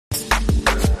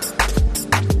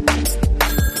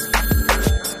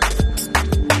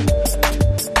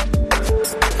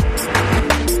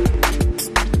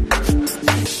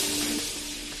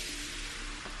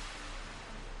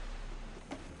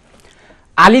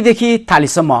आलीदेखि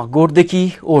थालीसम्म, गोठदेखि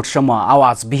ओठसम्म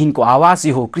आवाज विहीनको आवाज।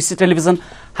 यो हो कृषि टेलिभिजन।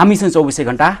 हामीसँग 24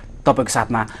 घण्टा तपाईको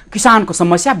साथमा किसानको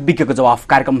समस्या विज्ञको जवाफ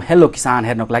कार्यक्रम हेलो किसान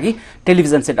हेर्नको लागि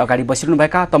टेलिभिजन सेट अगाडि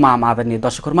बसिरहनुभएका तमाम आदरणीय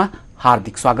दर्शकहरुमा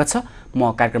हार्दिक स्वागत छ।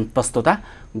 म कार्यक्रम प्रस्तोता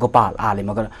गोपाल आले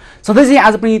मगर। सधैँझै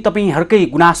आज पनि तपाईहरुकै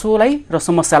गुनासोलाई र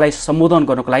समस्यालाई सम्बोधन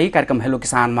गर्नको लागि कार्यक्रम हेलो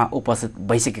किसानमा उपस्थित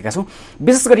भइसकेका छौं।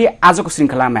 विशेष गरी आजको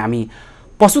श्रृंखलामा हामी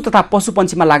पशु तथा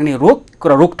पशुपन्छीमा लाग्ने रोग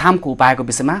र रोकथामको उपायको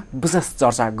विषयमा विशेष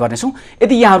चर्चा गर्नेछौं।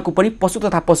 यदि यहाँहरुको पनि पशु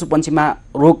तथा पशुपन्छीमा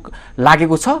रोग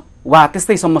लागेको छ वा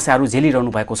त्यस्तै समस्याहरू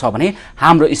झेलिरहनु भएको छ भने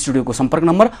हाम्रो स्टुडियोको सम्पर्क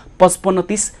नम्बर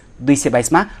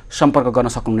 5530 मा सम्पर्क गर्न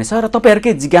सक्नुहुनेछ र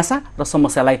तपाईहरुकै जिज्ञासा र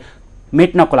समस्यालाई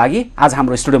मेट्नको लागि आज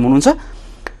हाम्रो स्टुडियोमा हुनुहुन्छ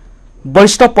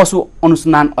वरिष्ठ पशु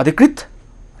अनुसन्धान अधिकृत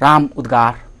राम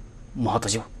उद्गार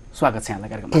महतज्यू। स्वागत छ यहाँलाई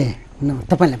कार्यक्रममा।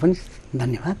 तपाईलाई पनि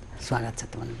धन्यवाद, स्वागत छ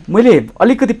तपाईलाई। मैले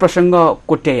अलिकति प्रसंग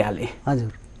कोट्याइहालेँ।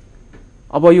 हजुर,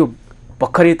 अब यो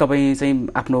भर्खरै तपाई चाहिँ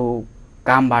आफ्नो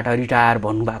कामबाट रिटायर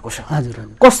भन्नु भएको छ।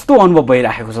 हजुर, कस्तो अनुभव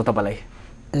भइराखेको छ तपाईलाई?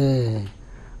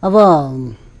 अब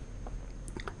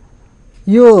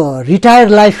यो रिटायर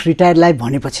लाइफ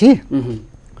भनेपछि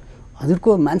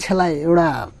हजुरको मान्छेलाई एउटा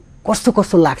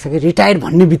कस्तो लाग्छ कि रिटायर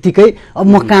भन्ने बित्तिकै अब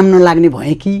म काम नलाग्ने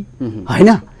भएँ कि हैन।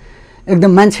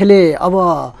 एकदम मान्छेले अब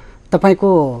तपाईको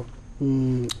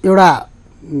एउटा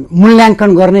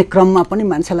मूल्याङ्कन गर्ने क्रममा पनि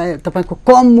मान्छेलाई तपाईको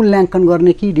कम मूल्याङ्कन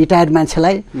गर्ने कि रिटायर्ड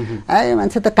मान्छेलाई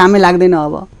मान्छे त कामै लाग्दैन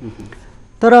अब।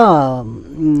 तर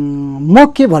म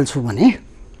के भन्छु भने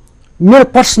मेरो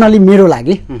पर्सनली मेरो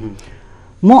लागि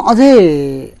म अझै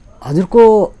हजुरको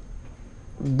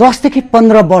 10 देखि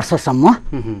 15 वर्षसम्म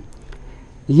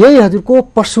यही हजुरको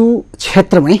पशु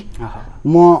क्षेत्रमै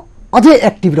म अझै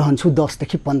एक्टिभ रहन्छु 10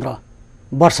 देखि 15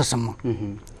 वर्षसम्म।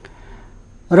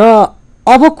 र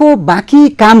अबको बाँकी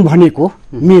काम भनेको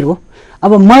मेरो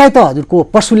अब मलाई त हजुरको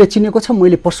पशुले चिनेको छ,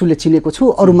 मैले पशुले चिनेको छु,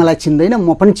 अरू मलाई चिन्दैन,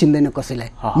 म पनि चिन्दैन कसैलाई।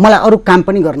 मलाई अरू काम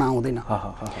पनि गर्न आउँदैन।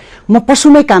 म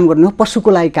पशुमै काम गर्ने हो,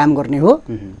 पशुको लागि काम गर्ने हो।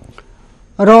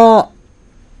 र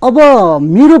अब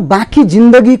मेरो बाँकी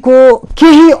जिन्दगीको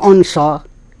केही अंश,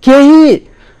 केही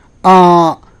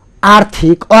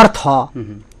आर्थिक अर्थ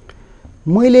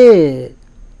मैले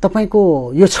तपाईको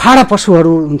यो छाडा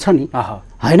पशुहरू हुन्छ नि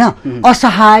हैन,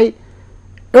 असहाय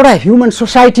एउटा ह्युमन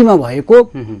सोसाइटीमा भएको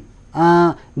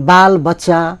बाल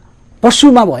बच्चा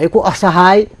पशुमा भएको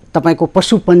असहाय तपाईको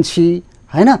पशुपन्छी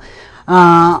हैन,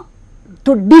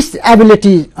 त्यो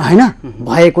डिसएबिलिटी हैन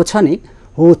भएको छ नि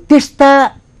हो,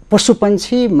 त्यस्ता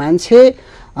पशुपन्छी मान्छे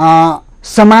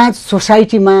समाज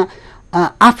सोसाइटीमा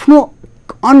आफ्नो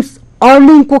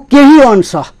अर्निङको केही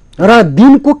अंश र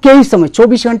दिनको केही समय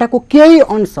 24 घण्टाको केही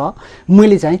अंश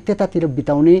मैले चाहिँ त्यतातिर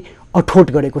बिताउने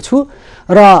अठोट गरेको छु।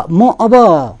 र म अब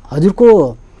हजुरको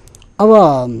अब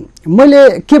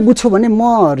मैले के बुझ्छु भने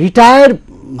म रिटायर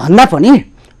भन्दा पनि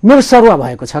मेरो सरुवा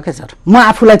भएको छ के सर, म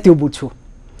आफूलाई त्यो बुझ्छु।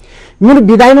 मेरो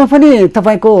विदाईमा पनि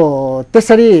तपाईको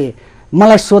त्यसरी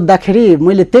मलाई सोद्धाखेरि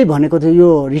मैले त्यही भनेको थिएँ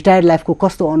यो रिटायर लाइफको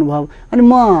कस्तो अनुभव। अनि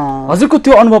म हजुरको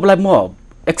त्यो अनुभवलाई म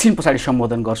एकछिन पछाडि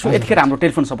सम्बोधन गर्छु। यतिखेर हाम्रो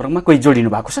टेलिफोन सम्पर्कमा कोही जोडिनु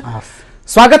भएको छ।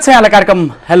 स्वागत छ यहाँलाई कार्यक्रम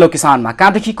हेलो किसानमा।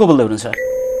 कहाँदेखि को बोल्दै हुनुहुन्छ?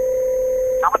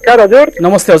 नमस्कार हजुर।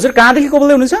 नमस्ते हजुर, कहाँदेखि को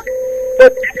बोल्दै हुनुहुन्छ?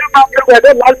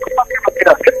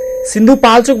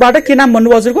 सिन्धुपाल्चोकबाट। के नाम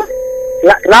भन्नुभयो हजुरको?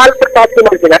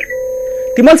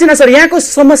 तिमल सिन्हा सर, यहाँको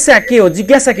समस्या के हो,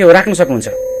 जिज्ञासा के हो, राख्न सक्नुहुन्छ?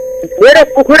 मेरो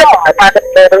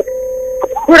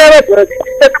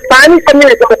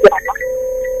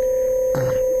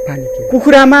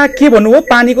कुखुरामा के भन्नुभयो?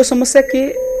 पानीको समस्या के?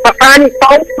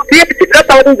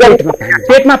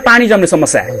 पेटमा पानी जम्ने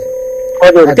समस्या।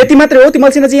 त्यति मात्रै हो तिमल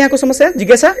सिन्हाजी यहाँको समस्या,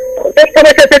 जिज्ञासा?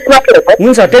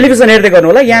 हुन्छ, टेलिभिजन हेर्दै गर्नु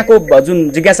होला। यहाँको जुन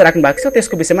जिज्ञासा राख्नु भएको छ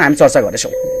त्यसको विषयमा हामी चर्चा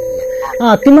गर्नेछौँ।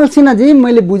 तिमल सिन्हाजी,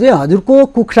 मैले बुझे हजुरको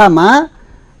कुखुरामा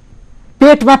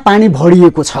पेटमा पानी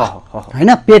भरिएको छ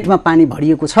हैन, पेटमा पानी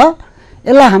भरिएको छ।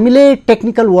 यसलाई हामीले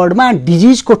टेक्निकल वर्डमा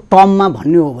डिजिजको टर्ममा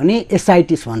भन्ने हो भने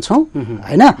एसाइटिस भन्छौँ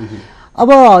हैन। अब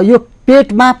यो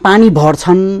पेटमा पानी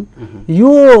भर्छन्,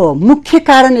 यो मुख्य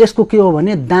कारण यसको के हो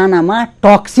भने दानामा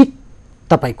टक्सिक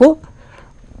तपाईको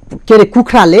के अरे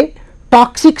कुखुराले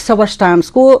टक्सिक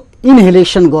सबस्टान्सको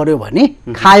इनहेलेसन गर्यो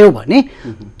भने, खायो भने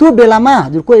त्यो बेलामा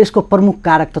हजुरको यसको प्रमुख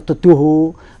कारक तत्व त्यो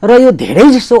हो। र यो धेरै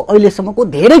जसो अहिलेसम्मको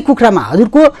धेरै कुखुरामा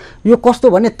हजुरको यो कस्तो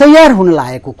भने तयार हुन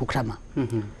लागेको कुखुरामा,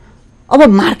 अब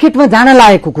मार्केटमा जान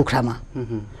लागेको कुखुरामा,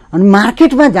 अनि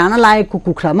मार्केटमा जान लागेको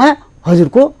कुखुरामा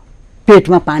हजुरको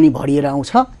पेटमा पानी भरिएर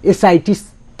आउँछ। एसाइटिस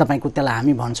तपाईको त्यसलाई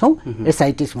हामी भन्छौँ,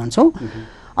 एसाइटिस भन्छौँ।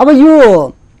 अब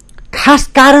यो खास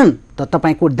कारण त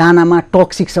तपाईको दानामा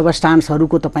टक्सिक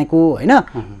सबस्टान्सहरूको तपाईको हैन,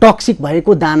 टक्सिक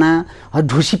भएको दाना,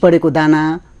 ढुसी परेको दाना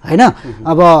हैन,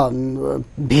 अब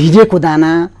भिजेको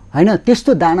दाना हैन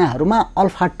त्यस्तो दानाहरूमा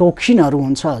अल्फा टोक्सिनहरू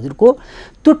हुन्छ हजुरको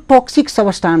त्यो टक्सिक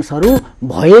सबस्टान्सहरू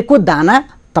भएको दाना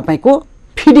तपाईको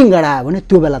फिडिङ गरायो भने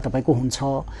त्यो बेला तपाईको हुन्छ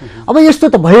अब यस्तो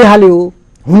त भइहाल्यो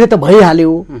हुने त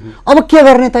भइहाल्यो अब के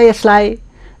गर्ने त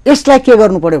यसलाई के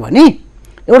गर्नु पर्यो भने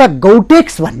एउटा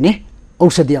गौटेक्स भन्ने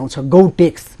औषधि आउँछ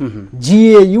गौटेक्स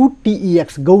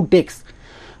GAUTEX गौटेक्स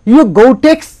यो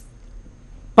गौटेक्स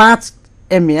 5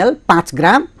 ml 5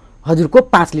 ग्राम हजुरको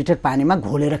 5 लिटर पानीमा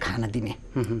घोलेर खान दिने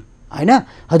हैन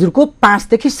हजुरको 5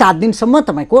 देखि 7 दिनसम्म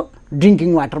तपाईको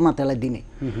ड्रिंकिङ वाटरमा त्यसलाई दिने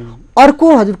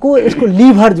अर्को हजुरको यसको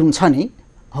लिभर जुन छ नि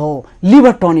हो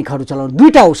लिभर टनिकहरू चलाउनु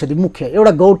दुईटा औषधि मुख्य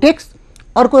एउटा गौटेक्स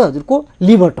अर्को हजुरको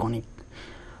लिभर टनिक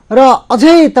र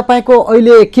अझै तपाईको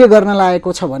अहिले के गर्न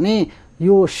लागेको छ भने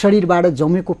यो शरीरबाट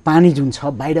जमेको पानी जुन छ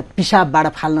बाहिर पिसाबबाट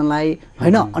फाल्नलाई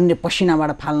हैन अन्य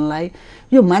पसिनाबाट फाल्नलाई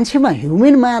यो मान्छेमा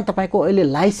ह्युमनमा तपाईको अहिले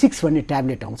लाइसिक्स भन्ने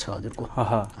ट्याब्लेट आउँछ हजुरको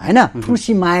हैन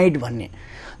फ्रुसिमाइड भन्ने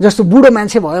जस्तो बुढो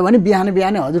मान्छे भयो भने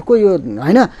बिहान हजुरको यो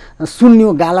हैन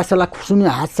सुन्यो गालासला सुन्यो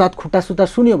हातसात खुट्टा सुत्ता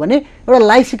सुन्यो भने एउटा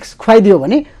लाइसिक्स खुवाइदियो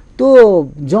भने त्यो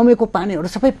जमेको पानीहरू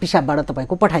सबै पिसाबबाट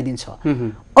तपाईको पठाइदिन्छ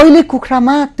अहिले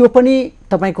कुखुरामा त्यो पनि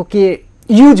तपाईको के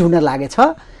युज हुन लागेछ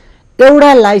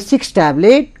एउटा लाइसिक्स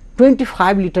ट्याब्लेट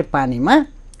 25 लिटर पानीमा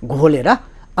घोलेर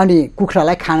अनि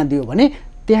कुखुरालाई खान दियो भने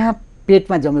त्यहाँ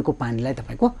पेटमा जमेको पानीलाई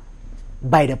तपाईको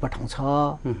बाहिर पठाउँछ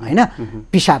हैन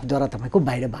पिसाबद्वारा तपाईको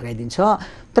बाहिर भगाइदिन्छ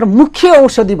तर मुख्य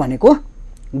औषधि भनेको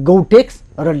गौटेक्स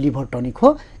र लिभर टनिक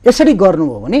हो यसरी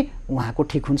गर्नुभयो भने उहाँको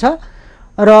ठीक हुन्छ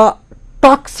र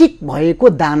टक्सिक भएको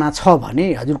दाना छ भने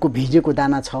हजुरको भिजेको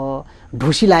दाना छ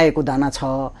ढुसी लागेको दाना छ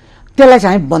त्यसलाई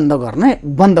चाहिँ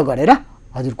बन्द गरेर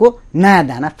हजुरको नयाँ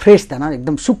दाना फ्रेस दाना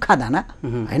एकदम सुक्खा दाना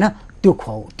हैन त्यो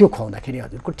खुवाउँदाखेरि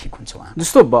हजुरको ठीक हुन्छ उहाँ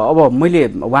जस्तो अब मैले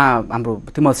उहाँ हाम्रो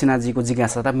तिमल सिन्हाजीको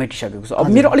जिज्ञासा त मेटिसकेको छ अब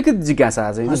मेरो अलिकति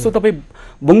जिज्ञासा चाहिँ जस्तो तपाईँ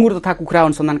बङ्गुर तथा कुखुरा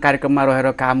अनुसन्धान कार्यक्रममा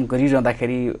रहेर काम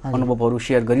गरिरहँदाखेरि अनुभवहरू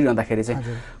सेयर गरिरहँदाखेरि चाहिँ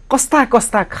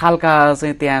कस्ता खालका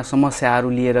चाहिँ त्यहाँ समस्याहरू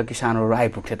लिएर किसानहरू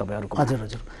आइपुग्थे तपाईँहरूको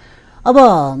हजुर अब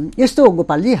यस्तो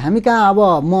गोपालजी हामी कहाँ अब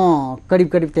म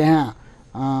करिब त्यहाँ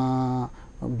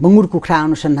बङ्गुर कुखुरा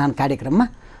अनुसन्धान कार्यक्रममा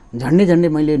झन्डै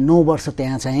मैले 9 वर्ष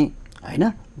त्यहाँ चाहिँ हैन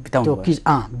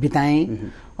बिताएँ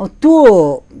त्यो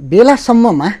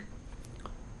बेलासम्ममा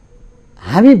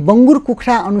हामी बङ्गुर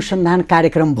कुखुरा अनुसन्धान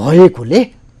कार्यक्रम भएकोले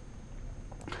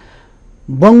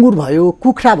बङ्गुर भयो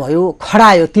कुखुरा भयो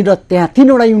खडायो त्यहाँ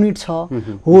 3वटा युनिट छ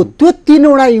हो त्यो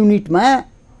 3वटा युनिटमा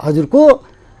हजुरको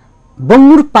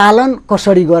बङ्गुर पालन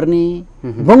कसरी गर्ने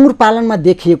बङ्गुर पालनमा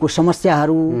देखिएको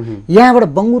समस्याहरू यहाँबाट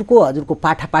बङ्गुरको हजुरको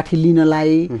पाठापाठी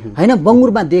लिनलाई हैन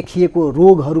बङ्गुरमा देखिएको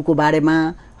रोगहरूको बारेमा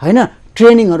हैन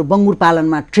ट्रेनिङहरू बङ्गुर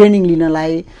पालनमा ट्रेनिङ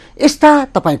लिनलाई यस्ता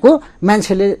तपाईको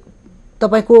मान्छेले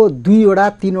तपाईको 2वटा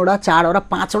 3वटा 4वटा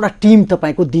 5वटा टिम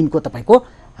तपाईको दिनको तपाईको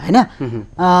हैन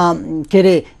के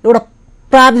रे एउटा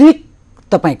प्राविधिक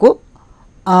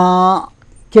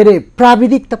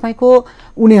तपाईको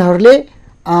उनीहरूले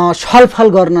छलफल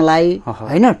गर्नलाई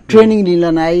हैन ट्रेनिङ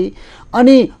लिनलाई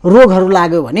अनि रोगहरू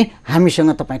लाग्यो भने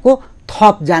हामीसँग तपाईको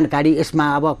थप जानकारी यसमा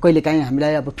अब कहिलेकाहीँ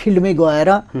हामीलाई अब फिल्डमै गएर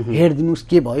हेर्दिनुस्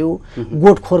के भयो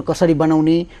गोठखोर कसरी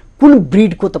बनाउने कुन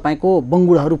ब्रिडको तपाईको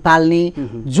बङ्गुरहरू पाल्ने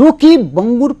जो कि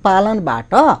बङ्गुर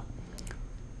पालनबाट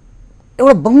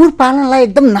एउटा बङ्गुर पालनलाई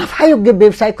एकदम नाफायोग्य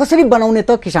व्यवसाय कसरी बनाउने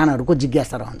त किसानहरूको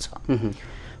जिज्ञासा रहन्छ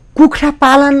कुखुरा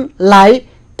पालनलाई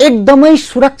एकदमै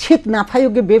सुरक्षित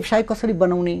नाफायोग्य व्यवसाय कसरी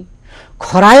बनाउने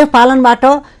खरायो पालनबाट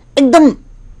एकदम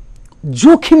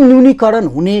जोखिम न्यूनीकरण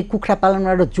हुने कुखुरा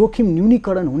पालनबाट जोखिम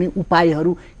न्यूनीकरण हुने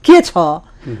उपायहरू के छ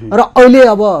र अहिले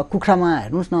अब कुखुरामा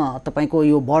हेर्नुस् न तपाईको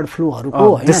यो बर्ड फ्लूहरूको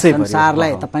हैन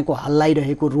संसारलाई तपाईको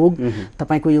हल्लाइरहेको रोग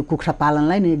तपाईको यो कुखुरा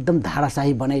पालनलाई नै एकदम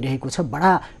धाराशाही बनाइरहेको छ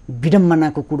बडा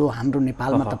विडम्बनाको कुरो हाम्रो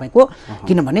नेपालमा तपाईको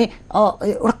किनभने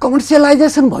एउटा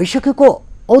कमर्सियलाइजेसन भइसकेको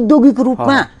औद्योगिक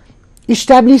रूपमा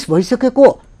इस्टाब्लिश भइसकेको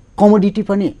कमोडिटी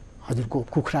पनि हजुरको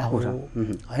कुखुरा हो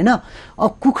हैन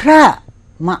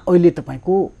कुखुरामा अहिले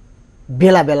तपाईको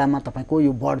बेलामा तपाईको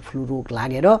यो बर्ड फ्लू रोग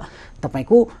लागेर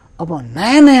तपाईको अब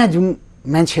नयाँ जुन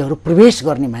मान्छेहरू प्रवेश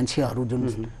गर्ने मान्छेहरू जुन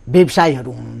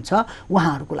व्यवसायीहरू हुनुहुन्छ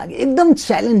उहाँहरूको लागि एकदम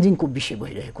च्यालेन्जिङको विषय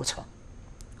भइरहेको छ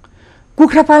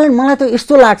कुखुरा पालन मलाई त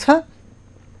यस्तो लाग्छ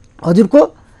हजुरको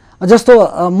जस्तो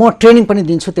म ट्रेनिङ पनि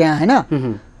दिन्छु त्यहाँ हैन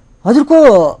हजुरको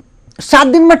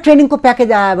 7 दिनमा ट्रेनिङको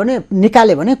प्याकेज आयो भने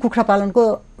निकाल्यो भने कुखुरा पालनको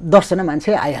 10 जना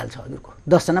मान्छे आइहाल्छ हजुरको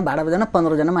 10 जना 12 जना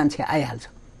 15 जना मान्छे आइहाल्छ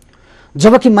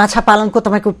जबकि माछा पालनको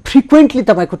तपाईको फ्रिक्वेन्टली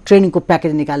तपाईको ट्रेनिङको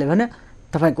प्याकेज निकाल्यो भने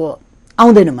तपाईको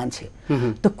आउँदैन मान्छे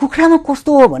त कुखुरामा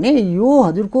कस्तो हो भने यो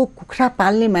हजुरको कुखुरा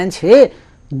पाल्ने मान्छे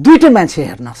दुईटै मान्छे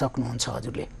हेर्न सक्नुहुन्छ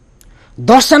हजुरले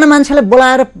 10 जना मान्छेलाई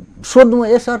बोलाएर सोध्नु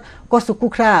ए सर कस्तो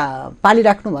कुखुरा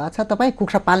पालिराख्नु भएको छ तपाईँ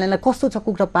कुखुरा पाल्नेलाई कस्तो छ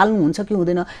कुखुरा पाल्नुहुन्छ कि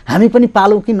हुँदैन हामी पनि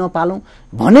पालौँ कि नपालौँ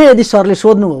भने यदि सरले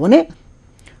सोध्नुभयो भने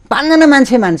 5 जना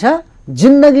मान्छे मान्छ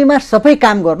जिन्दगीमा सबै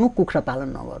काम गर्नु कुखुरा पालन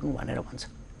नगर्नु भनेर भन्छ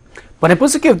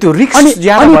भनेपछि के त्यो रिस्क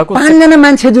ज्यादा भएको 5 जना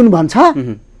मान्छे जुन भन्छ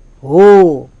हो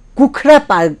कुखुरा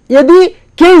यदि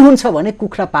केही हुन्छ भने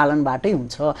कुखुरा पालनबाटै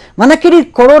हुन्छ भन्दाखेरि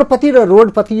करोडपति र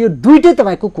रोडपति यो दुईटै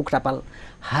तपाईँको कुखुरा पालन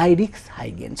हाई रिस्क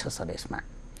हाई गेन छ सर यसमा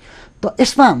त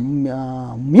यसमा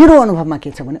मेरो अनुभवमा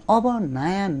के छ भने अब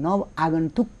नयाँ नव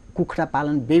आगन्तुक कुखुरा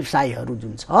पालन व्यवसायीहरू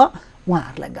जुन छ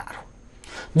उहाँहरूलाई गाह्रो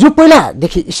जो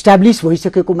पहिलादेखि इस्टाब्लिस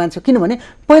भइसकेको मान्छे किनभने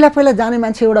पहिला जाने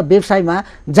मान्छे एउटा व्यवसायमा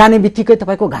जाने बित्तिकै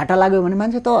तपाईँको घाटा लाग्यो भने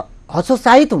मान्छे त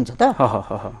हतोत्साहित हुन्छ त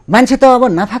मान्छे त अब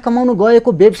नाफा कमाउनु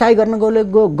गएको व्यवसाय गर्न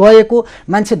गएको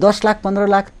मान्छे 10 लाख 15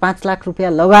 लाख 5 लाख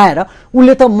रुपियाँ लगाएर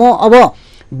उसले त म अब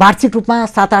वार्षिक रूपमा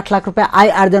 7-8 लाख रुपियाँ आय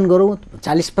आर्जन गरौँ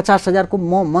 40-50 हजारको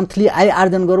म मन्थली आय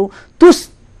आर्जन गरौँ त्यस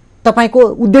तपाईँको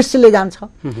उद्देश्यले जान्छ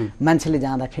मान्छेले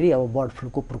जाँदाखेरि अब बर्ड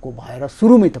फ्लूको प्रकोप भएर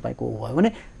सुरुमै तपाईँको भयो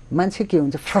भने मान्छे के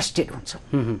हुन्छ फ्रस्ट्रेट हुन्छ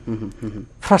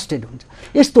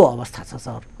यस्तो अवस्था छ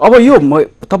सर अब यो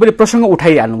तपाईले प्रसंग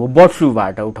उठाइहाल्नुभयो बर्ड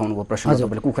फ्लूबाट उठाउनुभयो प्रसंग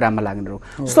तपाईले कुखुरामा लाग्ने रोग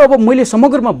जस्तो अब मैले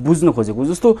समग्रमा बुझ्न खोजेको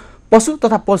जस्तो पशु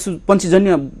तथा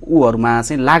पन्छीजन्य उहरुमा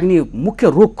चाहिँ लाग्ने मुख्य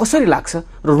रोग कसरी लाग्छ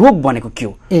र रोग भनेको के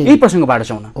हो यही प्रसंगबाट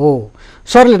छौँ न हो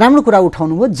सरले राम्रो कुरा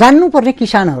उठाउनुभयो जान्नुपर्ने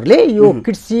किसानहरूले यो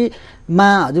कृषिमा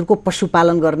हजुरको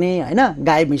पशुपालन गर्ने हैन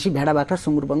गाई भैँसी भेडा बाख्रा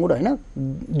सुँगुर बङ्गुर हैन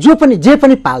जे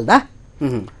पनि पाल्दा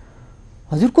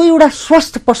हजुरको एउटा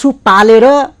स्वस्थ पशु पाले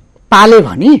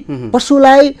भने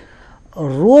पशुलाई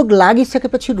रोग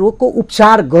लागिसकेपछि रोगको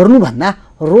उपचार गर्नुभन्दा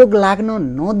रोग लाग्न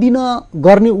नदिन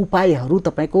गर्ने उपायहरू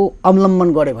तपाईको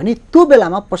अवलम्बन गरे भने त्यो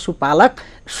बेलामा पशुपालक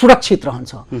सुरक्षित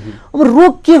रहन्छ अब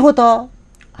रोग के हो त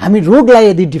हामी रोगलाई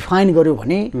यदि डिफाइन गर्यो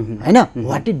भने हैन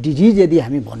व्हाट इज डिजीज यदि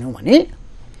हामी भन्यौं भने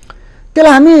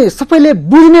त्यसलाई हामी सबैले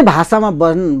बुझ्ने भाषामा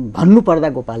भन्नु पर्दा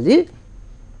गोपालजी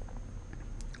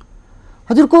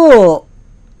हजुरको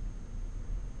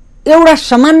एउटा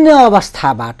सामान्य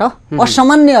अवस्थाबाट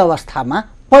असामान्य अवस्थामा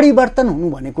परिवर्तन हुनु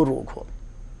भनेको रोग हो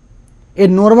ए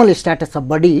normal status of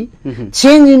body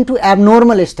change into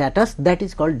abnormal status that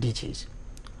is called disease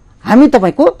हामी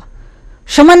तपाईको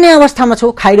सामान्य अवस्थामा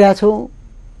छौं खाइरहेछौं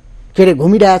के रे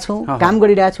घुमिरहेछौं काम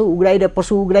गरिरहेछौं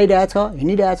पशु उग्राइरहेछ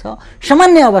हिँडिरहेछ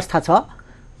सामान्य अवस्था छ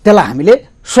त्यसलाई हामीले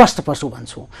स्वस्थ पशु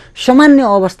भन्छौं सामान्य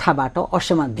अवस्थाबाट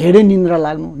असामान्य धेरै निन्द्रा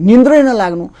लाग्नु निन्द्रै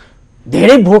नलाग्नु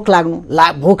धेरै भोक लाग्नु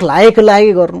भोक लागेको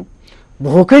गर्नु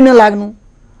भोकै नलाग्नु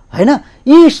हैन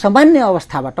यी सामान्य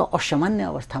अवस्थाबाट असामान्य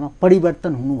अवस्थामा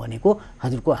परिवर्तन हुनु भनेको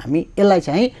हजुरको हामी यसलाई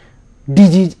चाहिँ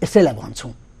डिजीज यसैलाई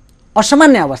भन्छौं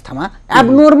असामान्य अवस्थामा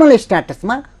एबनर्मल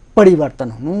स्ट्याटसमा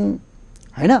परिवर्तन हुनु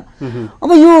हैन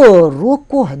अब यो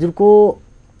रोगको हजुरको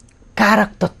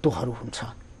कारक तत्वहरू हुन्छ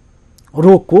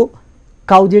रोगको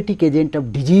काउजेटिक एजेन्ट अफ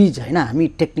डिजीज हैन हामी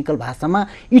टेक्निकल भाषामा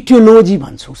इटियोलोजी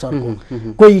भन्छौं सरको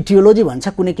कोही इटियोलोजी भन्छ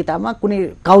कुनै किताबमा कुनै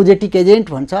काउजेटिक एजेन्ट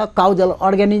भन्छ काउजल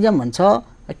अर्गानिजम भन्छ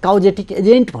काउजेटिक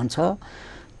एजेन्ट भन्छ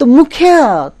त मुख्य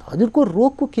हजुरको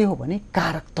रोगको के हो भने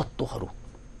कारक तत्वहरू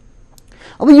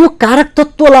अब यो कारक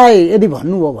तत्वलाई यदि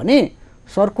भन्नुभयो भने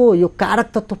सरको यो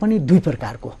कारक तत्व पनि दुई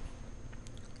प्रकारको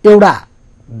एउटा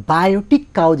बायोटिक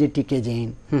काउजेटिक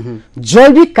एजेन्ट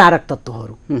जैविक कारक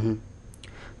तत्वहरू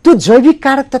त्यो जैविक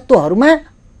कारक तत्वहरूमा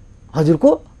हजुरको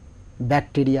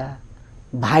bacteria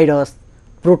virus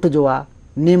protozoa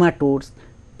nematodes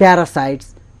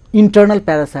parasites internal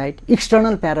parasite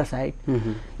external parasite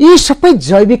यी सबै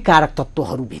जैविक कारक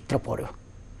तत्वहरू भित्र पर्यो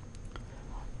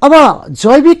अब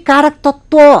जैविक कारक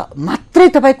तत्व मात्रै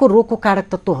तपाईको रोगको कारक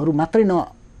तत्वहरू मात्रै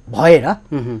नभएर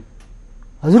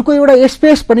हजुरको एउटा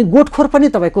स्पेस पनि गोठखोर पनि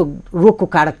तपाईको रोगको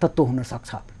कारक तत्व हुन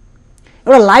सक्छ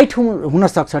एउटा लाइट हुन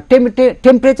सक्छ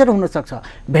टेम्परेचर हुन सक्छ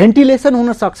भेन्टिलेसन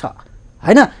हुन सक्छ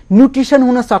हैन न्युट्रिसन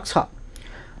हुन सक्छ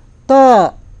त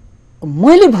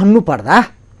मैले भन्नु पर्दा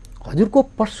हजुरको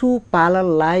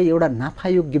पशुपालनलाई एउटा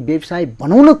नाफायोग्य व्यवसाय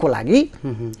बनाउनको लागि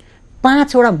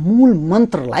 5 वटा मूल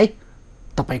मन्त्रलाई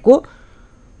तपाईको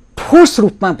ठोस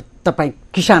रूपमा तपाई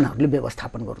किसानहरूले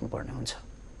व्यवस्थापन गर्नुपर्ने हुन्छ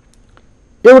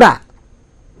एउटा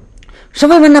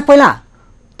सबैभन्दा पहिला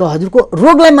त हजुरको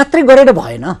रोगलाई मात्रै गरेर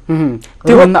भएन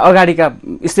त्यो भन्दा अगाडिका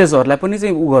स्टेजहरुलाई पनि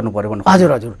चाहिँ उ गर्नु पर्यो भन्नु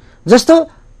हजुर हजुर जस्तो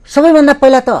सबैभन्दा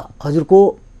पहिला त हजुरको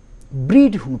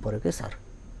ब्रीड हुनु पर्यो के सर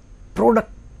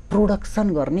प्रोडक्सन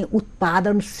गर्ने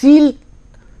उत्पादनशील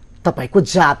तपाईको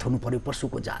जात हुनु पर्यो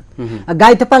पशुको जात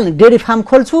गाई त पाल्ने डेरी फार्म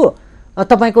खोल्छु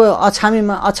तपाईको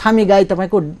अछामी गाई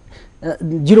तपाईको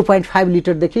 0.5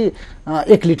 लिटरदेखि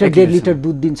 1 लिटर 1.5 लिटर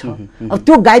दुध दिन्छ। अब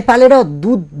त्यो गाई पालेर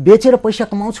दुध बेचेर पैसा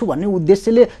कमाउँछु भन्ने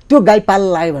उद्देश्यले त्यो गाई पाल्न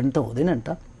लाग्यो भने त हुँदैन नि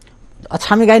त।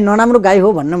 अछामी गाई नराम्रो गाई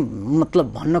हो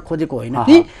भन्न खोजेको होइन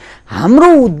कि हाम्रो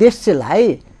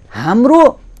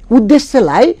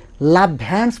उद्देश्यलाई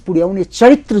लाभांश पुर्याउने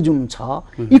चरित्र जुन छ,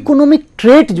 इकोनोमिक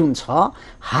ट्रेट जुन छ,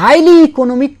 हाइली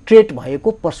इकोनोमिक ट्रेट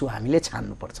भएको पशु हामीले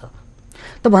छान्नुपर्छ।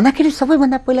 त भन्दाखेरि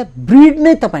सबैभन्दा पहिला ब्रिड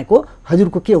नै तपाईको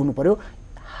हजुरको के हुनु पर्यो,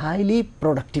 हाइली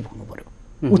प्रोडक्टिभ हुनु पर्यो,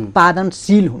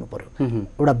 उत्पादनशील हुनु पर्यो,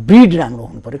 एउटा ब्रिड राम्रो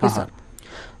हुनु पर्यो के सर।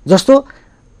 जस्तो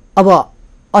अब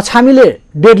अछामीले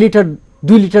 1.5 लिटर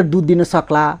 2 लिटर दुध दिन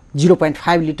सक्ला,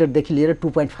 0.5 लिटरदेखि लिएर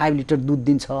 2.5 लिटर दुध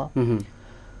दिन्छ।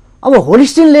 अब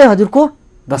होलिस्टिनले हजुरको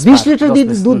 20 लिटर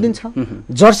दुध दिन्छ,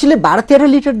 जर्सीले 12-13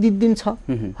 लिटर दुध दिन्छ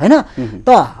हैन। त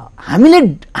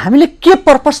हामीले के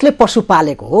पर्पसले पशु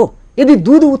पालेको हो? यदि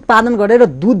दूध उत्पादन गरेर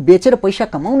दूध बेचेर पैसा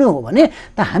कमाउने हो भने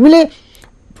त हामीले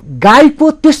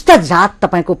गाईको त्यस्ता जात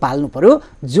तपाईको पाल्नु पर्यो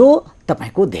जो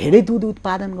तपाईको धेरै दूध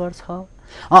उत्पादन गर्छ।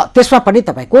 त्यसमा पनि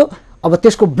तपाईको अब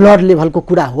त्यसको ब्लड लेभलको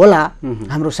कुरा होला,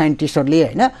 हाम्रो साइन्टिस्टहरूले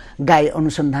हैन गाई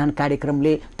अनुसन्धान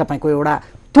कार्यक्रमले तपाईको एउटा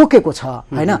तोकेको छ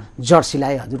हैन।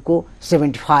 जर्सीलाई हजुरको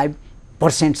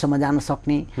 75% सम्म जान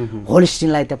सक्ने,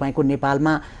 होलिस्टिनलाई तपाईको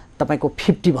नेपालमा तपाईको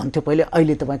 50 भन्थ्यो पहिले,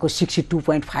 अहिले तपाईको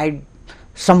 62.5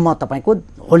 सम्म तपाईको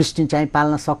होलिस्टिन चाहिँ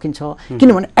पाल्न सकिन्छ।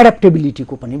 किनभने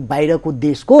एडाप्टेबिलिटीको पनि बाहिर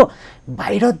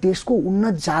देशको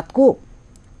उन्नत जातको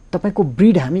तपाईको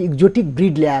ब्रिड हामी एक्जोटिक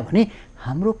ब्रिड ल्यायो भने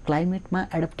हाम्रो क्लाइमेटमा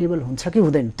एडाप्टेबल हुन्छ कि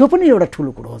हुँदैन, त्यो पनि एउटा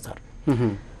ठुलो कुरो हो सर।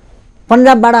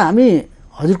 पन्जाबबाट हामी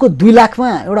हजुरको 2 लाखमा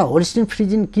एउटा होलिस्टिन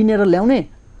फ्रिजिन किनेर ल्याउने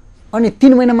अनि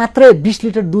 3 महिना मात्रै 20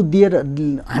 लिटर दुध दिएर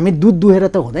हामी दुध दुहेर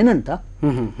त हुँदैन नि त।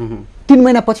 3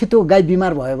 महिनापछि त्यो गाई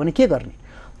बिमार भयो भने के गर्ने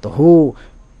त हो।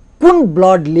 कुन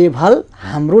ब्लड लेभल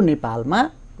हाम्रो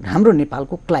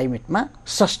नेपालको क्लाइमेटमा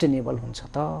सस्टेनेबल हुन्छ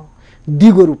त,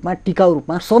 दिगो रूपमा टिकाउ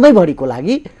रूपमा सधैँभरिको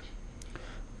लागि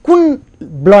कुन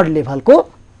ब्लड लेभलको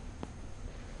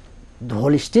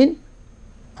Holstein,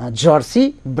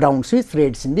 Jersey, brown Swiss,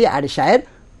 red Sindhi, आर्यशायर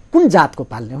कुन जातको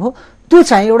पाल्ने हो त्यो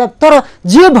चाहिँ एउटा। तर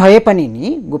जे भए पनि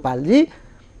नि गोपालजी,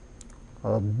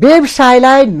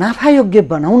 व्यवसायलाई नाफायोग्य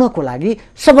बनाउनको लागि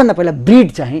सबभन्दा पहिला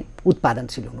ब्रिड चाहिँ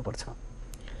उत्पादनशील हुनुपर्छ।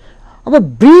 अब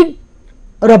ब्रिड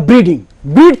र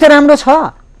ब्रिड त राम्रो छ,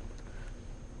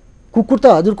 कुकुर त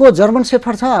हजुरको जर्मन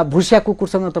शेफर्ड छ, भुसिया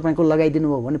कुकुरसँग तपाईँको लगाइदिनु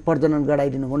भयो भने, प्रजनन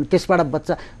गराइदिनु भयो भने त्यसबाट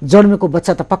जन्मेको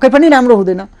बच्चा त पक्कै पनि राम्रो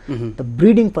हुँदैन। त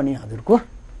ब्रिडिङ पनि हजुरको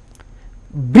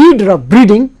ब्रिड र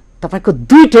ब्रिडिङ तपाईँको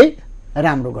दुईटै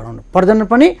राम्रो गराउनु, प्रजनन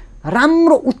पनि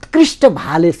राम्रो उत्कृष्ट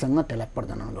भालेसँग त्यसलाई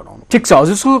प्रजनन गराउनु। ठिक छ,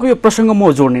 हजुरसँगको यो प्रसङ्ग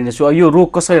म जोड्ने नै छु। यो रोग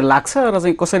कसरी लाग्छ र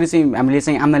चाहिँ कसरी चाहिँ हामीले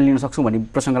चाहिँ आम्दानी लिन सक्छौँ भन्ने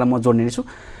प्रसङ्गलाई म जोड्ने नै छु।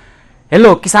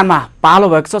 हेलो किसानमा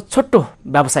पालो भएको छ छोटो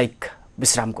व्यावसायिक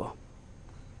विश्रामको।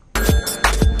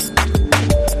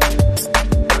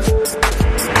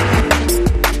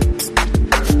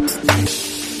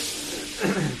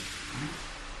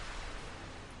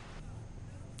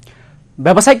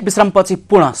 व्यावसायिक विश्रामपछि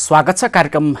पुनः स्वागत छ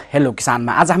कार्यक्रम हेलो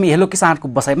किसानमा। आज हामी हेलो किसानको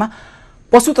बसाइमा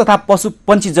पशु तथा पशु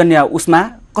पन्छीजन्य उसमा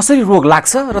कसरी रोग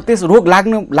लाग्छ र त्यस रोग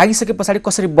लागिसके पछाडि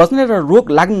कसरी बच्ने र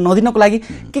रोग लाग्न नदिनको लागि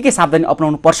के सावधानी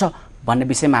अपनाउनु पर्छ भन्ने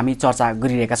विषयमा हामी चर्चा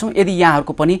गरिरहेका छौँ। यदि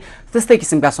यहाँहरूको पनि त्यस्तै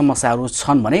किसिमका समस्याहरू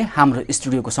छन् भने हाम्रो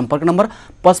स्टुडियोको सम्पर्क नम्बर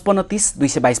 55 30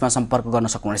 222 मा सम्पर्क गर्न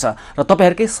सक्नुहुनेछ र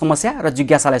तपाईँहरूकै समस्या र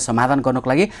जिज्ञासालाई समाधान गर्नको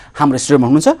लागि हाम्रो स्टुडियोमा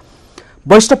हुनुहुन्छ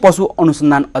वरिष्ठ पशु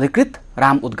अनुसन्धान अधिकृत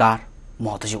राम उद्गार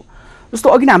महतज्यू। जस्तो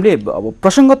अघि नै हामीले अब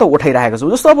प्रसङ्ग त उठाइरहेका छौँ,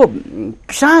 जस्तो अब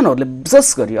किसानहरूले विशेष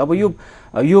गरी अब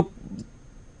यो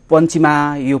पन्छीमा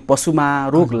यो पशुमा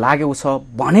रोग लागेको छ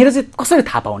भनेर चाहिँ कसरी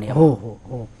थाहा पाउने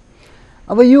हो?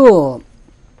 अब यो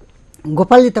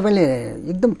गोपालजी तपाईँले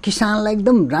एकदम किसानलाई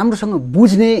एकदम राम्रोसँग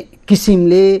बुझ्ने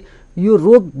किसिमले यो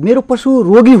रोग मेरो पशु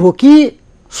रोगी हो कि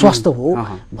स्वस्थ हो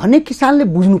भन्ने किसानले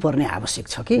बुझ्नुपर्ने आवश्यक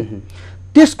छ कि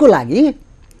त्यसको लागि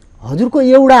हजुरको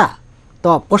एउटा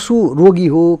त पशु रोगी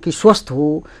हो कि स्वस्थ हो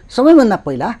सबैभन्दा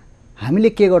पहिला हामीले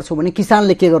के गर्छौँ भने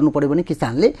किसानले के गर्नु पर्यो भने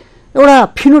किसानले एउटा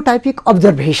फिनोटाइपिक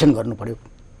अब्जर्भेसन गर्नु पर्यो।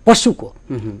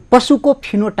 पशुको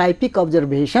फिनोटाइपिक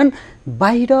अब्जर्भेसन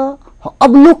बाहिर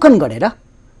अवलोकन गरेर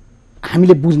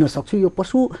हामीले बुझ्न सक्छौँ यो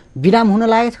पशु बिराम हुन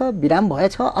लागेछ, बिराम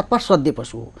भएछ अथवा सध्य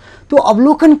पशु हो। त्यो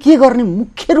अवलोकन के गर्ने,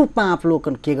 मुख्य रूपमा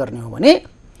अवलोकन के गर्ने हो भने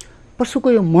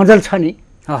पशुको यो मजल छ नि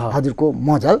हजुरको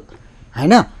मजल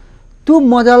हैन, त्यो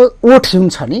मजल ओठ जुन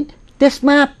छ नि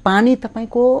त्यसमा पानी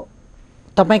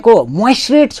तपाईको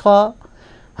मोइस्चरेट छ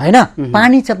हैन,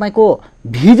 पानी तपाईको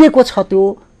भिजेको छ,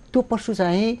 त्यो पशु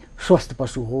चाहिँ स्वस्थ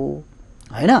पशु हो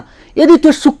हैन। यदि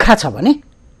त्यो सुक्खा छ भने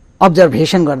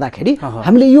अब्जर्भेसन गर्दाखेरि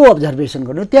हामीले यो अब्जर्भेसन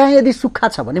गर्नु, त्यहाँ यदि सुक्खा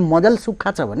छ भने, मजल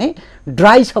सुक्खा छ भने,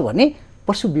 ड्राई छ भने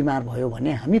पशु बिमार भयो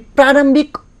भने हामी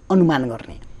प्रारम्भिक अनुमान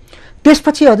गर्ने।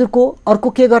 त्यसपछि हजुरको अर्को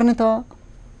के गर्ने त,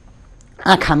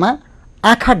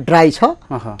 आँखा ड्राई छ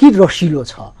कि रसिलो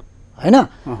छ हैन,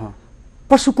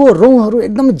 पशुको रौँहरू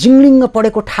एकदम जिङ्लिङ्ग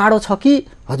परेको ठाडो छ कि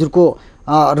हजुरको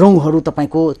रौँहरू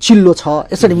तपाईँको चिल्लो छ,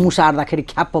 यसरी मुसार्दाखेरि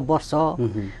ख्याप्प बस्छ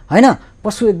हैन,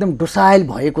 पशु एकदम डोसाइल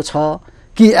भएको छ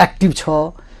कि एक्टिभ छ,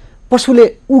 पशुले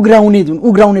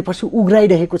उग्राउने पशु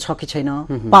उग्राइरहेको छ कि छैन,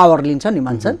 पावर लिन्छ नि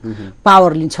भन्छन्,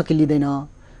 पावर लिन्छ कि लिँदैन,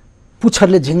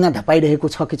 पुच्छरले झिङ्गा धपाइरहेको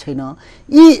छ कि छैन,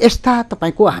 यी यस्ता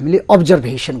तपाईँको हामीले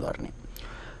अब्जर्भेसन गर्ने।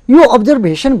 यो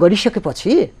अब्जर्भेसन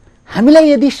गरिसकेपछि हामीलाई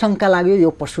यदि शङ्का लाग्यो यो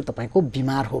पशु तपाईँको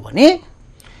बिमार हो भने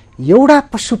एउटा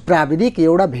पशु प्राविधिक,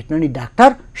 एउटा भेटनरी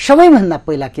डाक्टर सबैभन्दा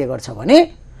पहिला के गर्छ भने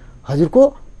हजुरको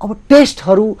अब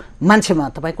टेस्टहरू मान्छेमा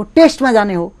तपाईँको टेस्टमा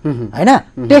जाने हो हैन,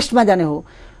 टेस्टमा जाने हो।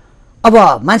 अब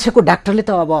मान्छेको डाक्टरले त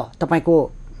अब तपाईँको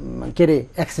के अरे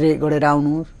एक्सरे गरेर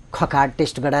आउनुहोस्, खखाड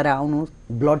टेस्ट गराएर आउनुहोस्,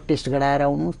 ब्लड टेस्ट गराएर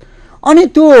आउनुहोस्, अनि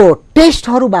त्यो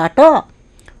टेस्टहरूबाट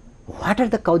what are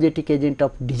the काउजेटिक agent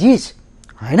of disease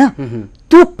हैन,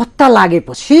 त्यो पत्ता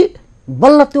लागेपछि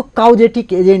बल्ल त्यो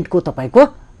काउजेटिक एजेन्टको तपाईँको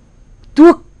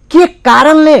त्यो के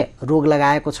कारणले रोग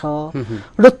लगाएको छ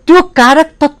र त्यो कारक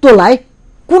तत्त्वलाई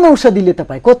कुन औषधिले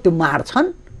तपाईँको त्यो मार्छन्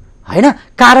हैन,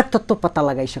 कारक तत्त्व पत्ता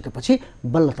लगाइसकेपछि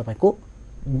बल्ल तपाईँको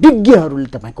विज्ञहरूले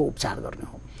तपाईँको उपचार गर्ने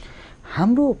हो।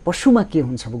 हाम्रो पशुमा के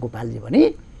हुन्छ गोपालजी भने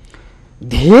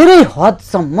धेरै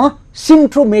हदसम्म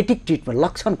सिम्प्टोमेटिक ट्रिटमेन्ट,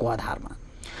 लक्षणको आधारमा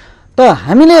त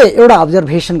हामीले एउटा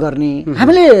अब्जर्भेसन गर्ने,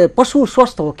 हामीले पशु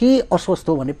स्वस्थ हो कि अस्वस्थ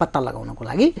हो भन्ने पत्ता लगाउनको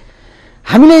लागि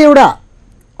हामीले एउटा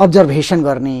अब्जर्भेसन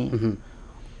गर्ने।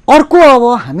 अर्को अब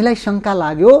हामीलाई शङ्का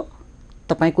लाग्यो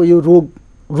तपाईँको यो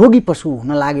रोगी पशु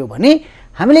हुन लाग्यो भने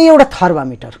हामीले एउटा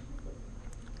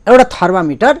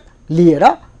थर्मामिटर लिएर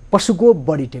पशुको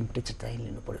बडी टेम्परेचर चाहिँ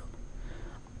लिनु पर्यो।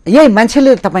 यही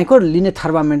मान्छेले तपाईँको लिने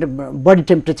थर्मामिटर बडी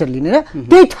टेम्परेचर लिनेर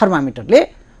त्यही थर्मामिटरले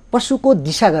पशुको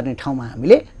दिशा गर्ने ठाउँमा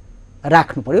हामीले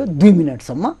राख्नु पर्यो, 2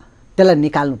 मिनटसम्म त्यसलाई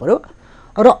निकाल्नु पर्यो।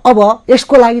 र अब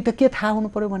यसको लागि त के थाहा हुनु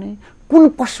पर्यो भने कुन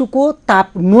पशुको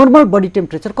नर्मल बडी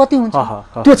टेम्परेचर कति हुन्छ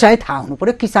त्यो चाहिँ थाहा हुनु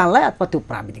पर्यो किसानलाई अथवा त्यो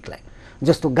प्राविधिकलाई।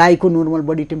 जस्तो गाईको नर्मल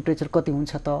बडी टेम्परेचर कति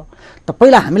हुन्छ त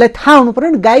पहिला हामीलाई थाहा हुनु पर्यो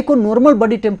नि, गाईको नर्मल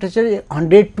बडी टेम्परेचर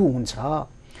 102 हुन्छ,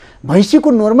 भैँसीको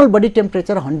नर्मल बडी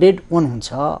टेम्परेचर 101 हुन्छ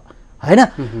हैन,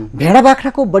 भेडा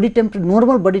बाख्राको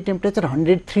नर्मल बडी टेम्परेचर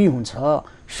 103 हुन्छ,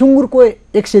 सुँगुरको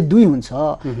 102 हुन्छ,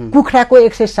 कुखुराको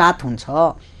 107 हुन्छ।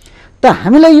 त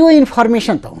हामीलाई यो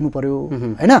इन्फर्मेसन त हुनु पर्यो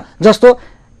हैन। जस्तो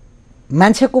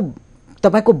मान्छेको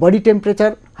तपाईँको बडी टेम्परेचर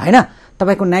हैन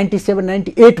तपाईँको 97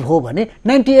 98 हो भने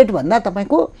 98 भन्दा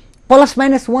तपाईँको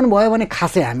 ±1 भयो भने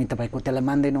खासै हामी तपाईँको त्यसलाई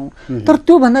मान्दैनौँ, तर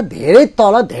त्योभन्दा धेरै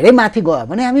तल धेरै माथि गयो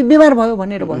भने हामी बिमार भयो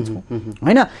भनेर भन्छौँ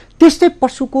हैन। त्यस्तै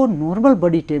पशुको नर्मल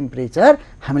बडी टेम्परेचर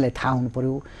हामीलाई थाहा हुनु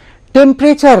पर्यो।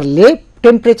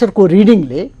 टेम्परेचरको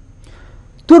रिडिङले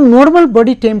त्यो नर्मल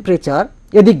बडी टेम्परेचर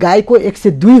यदि गाईको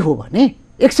 102 हो भने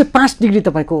 105 डिग्री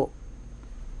तपाईँको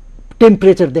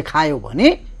टेम्परेचर देखायो भने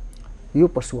यो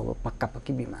पशु अब पक्का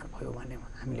बिमार भयो भने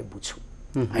हामीले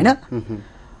बुझ्छौँ हैन।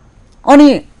 अनि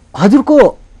हजुरको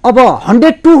अब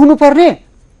 102 हुनुपर्ने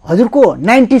हजुरको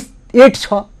 98 छ,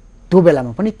 त्यो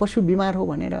बेलामा पनि पशु बिमार हो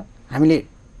भनेर हामीले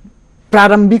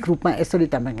प्रारम्भिक रूपमा यसरी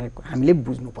तपाईँको हामीले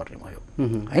बुझ्नुपर्ने भयो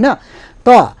हैन। त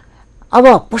अब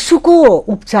पशुको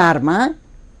उपचारमा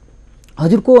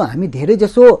हजुरको हामी धेरै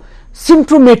जसो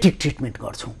सिम्प्टोमेटिक ट्रिटमेन्ट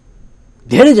गर्छौँ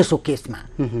धेरै जसो केसमा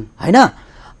हैन।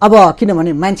 अब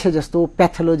किनभने मान्छे जस्तो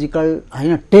प्याथोलोजिकल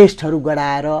हैन टेस्टहरू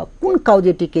गराएर कुन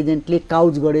काउजेटिक एजेन्टले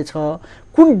काउज गरेछ,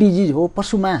 कुन डिजिज हो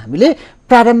पशुमा हामीले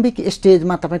प्रारम्भिक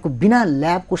स्टेजमा तपाईँको बिना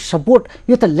ल्याबको सपोर्ट,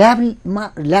 यो त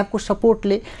ल्याबको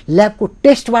सपोर्टले ल्याबको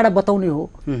टेस्टबाट बताउने हो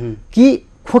कि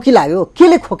खोकी लाग्यो,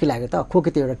 केले खोकी लाग्यो त, खोकी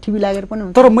त एउटा टिबी लागेर पनि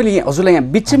हुन्छ। तर मैले हजुरलाई यहाँ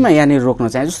बिचैमा यहाँनिर रोक्न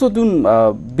चाहेँ, जस्तो जुन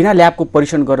बिना ल्याबको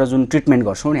परीक्षण गरेर जुन ट्रिटमेन्ट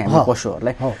गर्छौँ नि हामी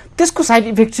पशुहरूलाई, त्यसको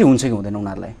साइड इफेक्ट चाहिँ हुन्छ कि हुँदैन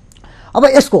उनीहरूलाई? अब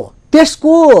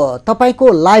त्यसको तपाईँको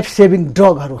लाइफ सेभिङ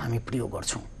ड्रगहरू हामी प्रयोग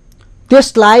गर्छौँ।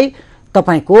 त्यसलाई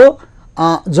तपाईँको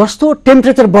जस्तो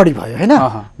टेम्परेचर बढी भयो हैन,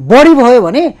 बढी भयो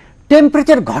भने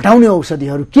टेम्परेचर घटाउने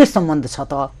औषधिहरू के सम्बन्ध छ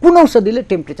त, कुन औषधिले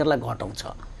टेम्परेचरलाई घटाउँछ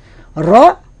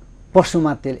र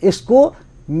पशुमा यसको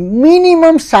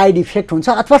मिनिमम साइड इफेक्ट हुन्छ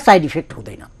अथवा साइड इफेक्ट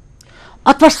हुँदैन,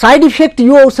 अथवा साइड इफेक्ट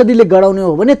यो औषधिले गराउने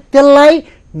हो भने त्यसलाई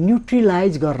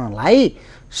न्युट्रिलाइज गर्नलाई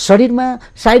शरीरमा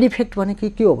साइड इफेक्ट भनेको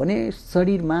के हो भने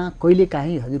शरीरमा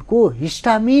कहिलेकाहीँ हजुरको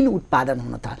हिस्टामिन उत्पादन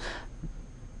हुन थाल्छ।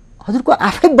 हजुरको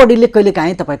आफै बडीले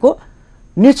कहिलेकाहीँ तपाईँको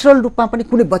नेचुरल रूपमा पनि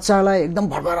कुनै बच्चालाई एकदम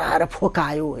भरभराएर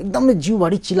फोकायो, एकदमै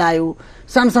जिउभरि चिलायो,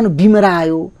 सानो सानो बिमार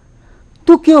आयो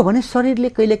त्यो के हो भने शरीरले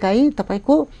कहिलेकाहीँ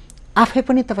तपाईँको आफै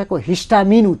पनि तपाईँको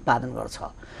हिस्टामिन उत्पादन गर्छ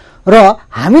र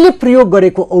हामीले प्रयोग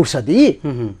गरेको औषधि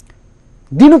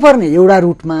दिनुपर्ने एउटा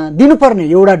रुटमा दिनुपर्ने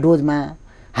एउटा डोजमा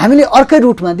हामीले अर्कै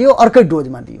रुटमा दियो अर्कै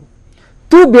डोजमा दियो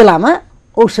त्यो बेलामा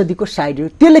औषधिको साइड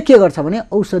इफेक्ट त्यसले के गर्छ भने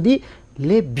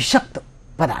औषधिले विषाक्त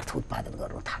पदार्थ उत्पादन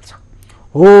गर्न थाल्छ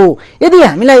हो यदि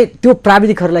हामीलाई त्यो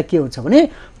प्राविधिकहरूलाई के हुन्छ भने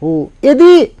हो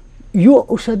यदि यो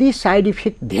औषधि साइड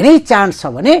इफेक्ट धेरै चान्स छ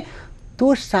भने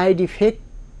त्यो साइड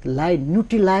इफेक्टलाई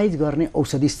न्युट्रिलाइज गर्ने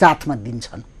औषधि साथमा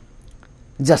दिन्छन्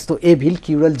जस्तो एभिल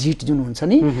क्युरल जिट जुन हुन्छ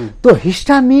नि त्यो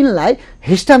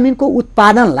हिस्टामिनको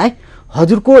उत्पादनलाई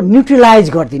हजुरको न्युट्रिलाइज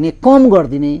गरिदिने कम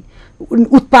गरिदिने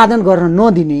उत्पादन गर्न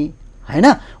नदिने हैन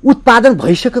उत्पादन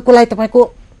भइसकेकोलाई तपाईको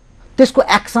त्यसको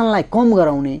एक्सनलाई कम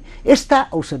गराउने यस्ता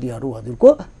औषधिहरू हजुरको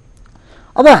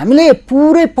अब हामीले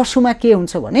पुरै पशुमा के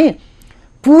हुन्छ भने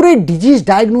पुरै डिजिज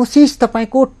डायग्नोसिस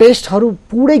तपाईको टेस्टहरू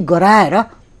पुरै गराएर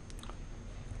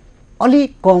अलि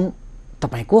कम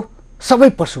तपाईको सबै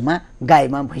पशुमा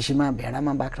गाईमा भैँसीमा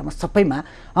भेडामा बाख्रामा सबैमा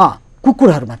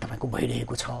कुकुरहरूमा तपाईको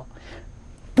भइरहेको छ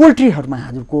पोल्ट्रीहरूमा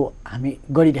हजुरको हामी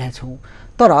गरिरहेछौँ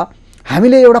तर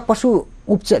हामीले एउटा पशु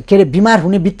उपचार के अरे बिमार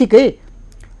हुने बित्तिकै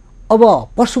अब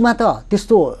पशुमा त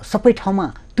त्यस्तो सबै ठाउँमा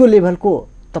त्यो लेभलको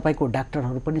तपाईको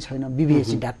डाक्टरहरू पनि छैन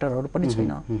बीबीएससी डाक्टरहरू पनि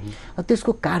छैन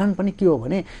त्यसको कारण पनि के हो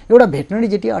भने एउटा भेटनरी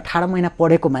जेटी 18 महिना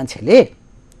पढेको मान्छेले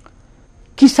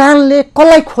किसानले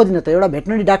कसलाई खोज्ने त एउटा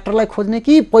भेटनरी डाक्टरलाई खोज्ने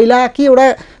कि पहिला कि एउटा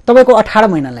तपाईको 18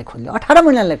 महिनालाई खोज्ने 18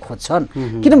 महिनालाई खोज्छन्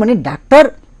किनभने डाक्टर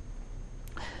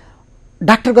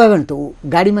गयो भने त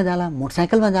गाडीमा जाला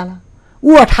मोटरसाइकलमा जाला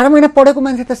ऊ 18 महिना पढेको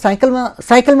मान्छे त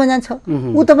साइकलमा जान्छ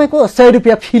ऊ तपाईको 100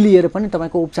 रुपैयाँ फी लिएर पनि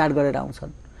तपाईको उपचार गरेर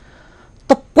आउँछन्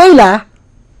त पहिला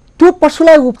त्यो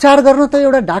पशुलाई उपचार गर्न त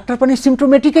एउटा डाक्टर पनि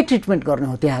सिम्प्टोमेटिकै ट्रिटमेन्ट गर्ने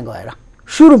हो त्यहाँ गएर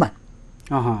सुरुमा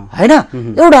हैन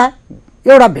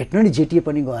एउटा भेटनरी जेटिए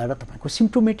पनि गएर तपाईको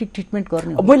सिम्प्टोमेटिक ट्रिटमेन्ट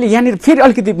गर्ने हो मैले यहाँनिर फेरि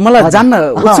अलिकति मलाई जान्न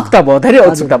उत्सुकता भयो धेरै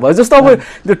उत्सुकता भयो जस्तो अब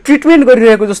त्यो ट्रिटमेन्ट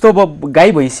गरिरहेको जस्तो अब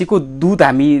गाई भैँसीको दुध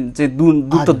हामी चाहिँ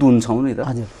दुध त दुन्छौँ नि त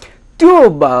त्यो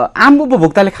आम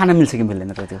उपभोक्ताले खान मिल्छ कि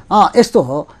मिल्दैन त त्यो यस्तो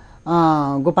हो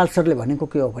गोपाल सरले भनेको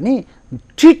के हो भने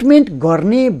ट्रिटमेन्ट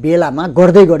गर्ने बेलामा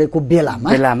गर्दै गरेको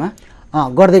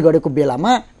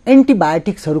बेलामा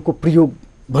एन्टिबायोटिक्सहरूको प्रयोग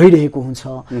भइरहेको हुन्छ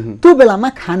त्यो बेलामा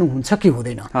खानु हुन्छ कि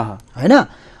हुँदैन हैन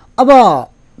अब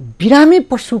बिरामी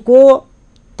पशुको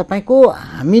तपाईको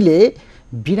हामीले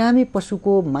बिरामी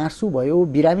पशुको मासु भयो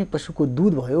बिरामी पशुको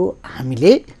दुध भयो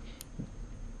हामीले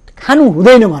खानु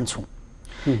हुँदैन भन्छौँ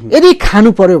यदि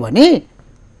खानु पर्यो भने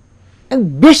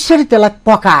बेसरी त्यसलाई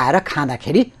पकाएर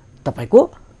खाँदाखेरि तपाईको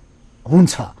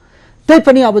हुन्छ त्यही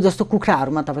पनि अब जस्तो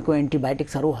कुखुराहरूमा तपाईको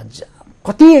एन्टिबायोटिक्सहरू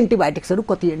कति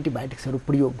एन्टिबायोटिक्सहरू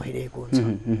प्रयोग भइरहेको हुन्छ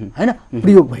हैन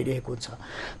प्रयोग भइरहेको हुन्छ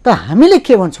त हामीले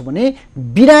के भन्छौँ भने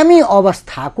बिरामी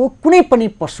अवस्थाको कुनै पनि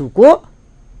पशु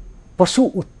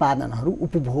उत्पादनहरू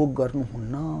उपभोग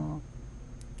गर्नुहुन्न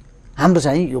हाम्रो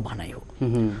चाहिँ यो भनाइ हो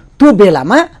त्यो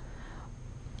बेलामा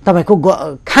तपाईको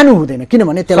खानु हुँदैन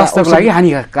किनभने त्यसलाई लागि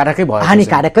हानिकारकै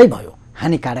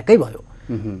भयो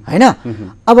हैन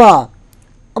अब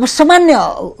सामान्य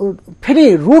फेरि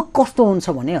रोग कस्तो हुन्छ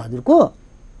भने हजुरको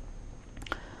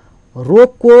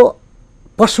रोगको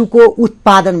पशुको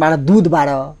उत्पादनबाट दुधबाट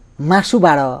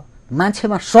मासुबाट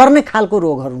मान्छेमा सर्ने खालको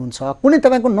रोगहरू हुन्छ कुनै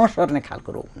तपाईको नसर्ने खालको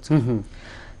रोग हुन्छ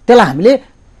त्यसलाई हामीले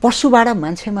पशुबाट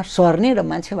मान्छेमा सर्ने र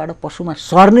मान्छेबाट पशुमा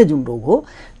सर्ने जुन रोग हो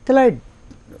त्यसलाई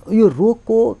यो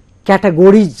रोगको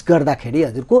क्याटेगोरिज गर्दाखेरि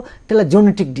हजुरको त्यसलाई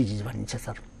जेनेटिक डिजिज भनिन्छ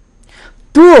सर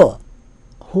त्यो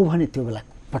हो भने त्यो बेला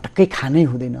पटक्कै खानै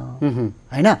हुँदैन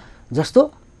हैन जस्तो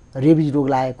रेबिज रोग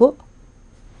लागेको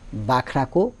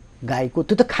बाख्राको गाईको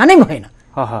त्यो त खानै भएन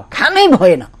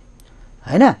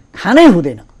हैन खानै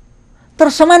हुँदैन तर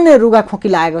सामान्य रुगाखोकी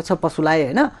लागेको छ पशुलाई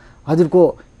हैन हजुरको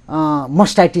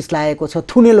मस्टाइटिस लागेको छ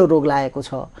थुनेलो रोग लागेको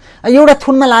छ एउटा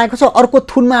थुनमा लागेको छ अर्को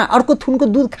थुनको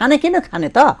दुध खाने कि नखाने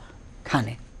त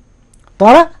खाने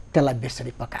तर त्यसलाई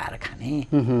बेसरी पकाएर खाने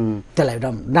त्यसलाई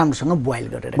राम्रोसँग बोइल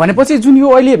गरेर भनेपछि जुन यो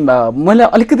अहिले मैले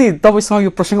अलिकति तपाईसँग यो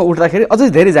प्रसङ्ग उठ्दाखेरि अझै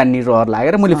धेरै जान्ने रहर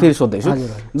लागेर मैले फेरि सोध्दैछु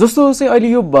जस्तो चाहिँ अहिले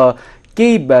यो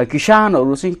केही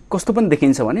किसानहरू चाहिँ कस्तो पनि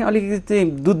देखिन्छ भने अलिकति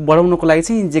दुध बढाउनको लागि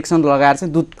चाहिँ इन्जेक्सन लगाएर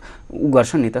चाहिँ दुध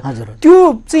गर्छ नि त त्यो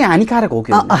चाहिँ हानिकारक हो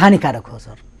कि हानिकारक हो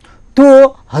सर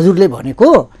त्यो हजुरले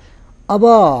भनेको अब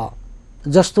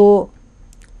जस्तो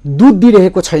दुध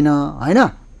दिइरहेको छैन हैन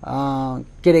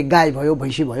के अरे गाई भयो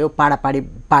भैँसी भयो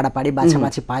पाडापाडी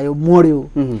बाछा पायो मर्यो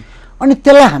अनि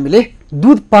त्यसलाई हामीले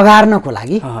दुध पगार्नको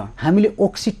लागि हामीले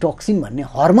ओक्सिटोक्सिन भन्ने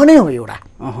हर्मोनै हो एउटा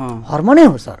हर्मोनै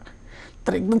हो सर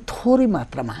तर एकदम थोरै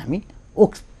मात्रामा हामी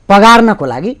पगार्नको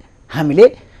लागि हामीले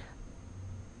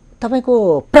तपाईँको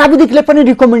प्राविधिकले पनि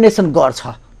रिकमेन्डेसन गर्छ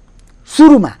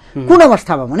सुरुमा। कुन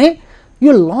अवस्थामा भने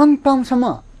यो लङ टर्मसम्म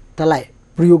त्यसलाई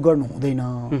प्रयोग गर्नु हुँदैन।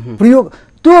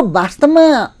 त्यो वास्तवमा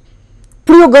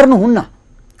प्रयोग गर्नुहुन्न।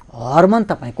 हर्मोन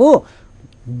तपाईँको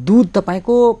दुध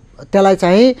तपाईँको त्यसलाई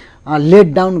चाहिँ लेट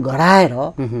डाउन गराएर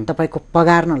तपाईँको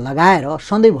पगार्न लगाएर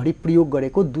सधैँभरि प्रयोग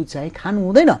गरेको दुध चाहिँ खानु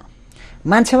हुँदैन।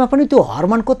 मान्छेमा पनि त्यो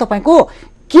हर्मोनको तपाईँको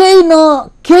केही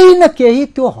न केही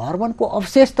त्यो हर्मोनको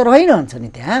अवशेष त रहिरहन्छ नि,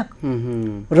 त्यहाँ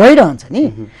रहिरहन्छ नि।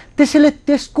 त्यसैले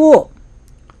त्यसको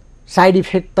साइड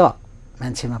इफेक्ट त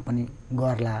मान्छेमा पनि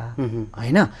गर्ला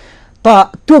होइन, त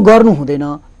त्यो गर्नु हुँदैन।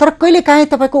 तर कहिलेकाहीँ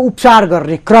तपाईँको उपचार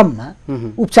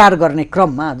गर्ने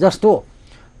क्रममा जस्तो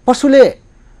पशुले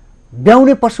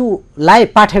ब्याउने पशुलाई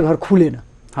पाठेघर खुलेन,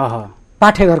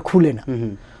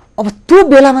 अब त्यो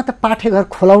बेलामा त पाठेघर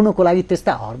खोलाउनको लागि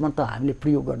त्यस्ता हर्मोन त हामीले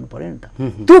प्रयोग गर्नु पर्यो नि त।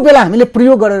 त्यो बेला हामीले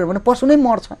प्रयोग गरेर भने पशु नै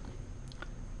मर्छ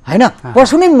होइन,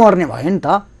 पशु नै मर्ने भयो नि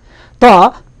त।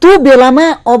 त्यो बेलामा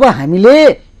अब हामीले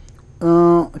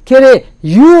के अरे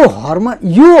यो हर्मोन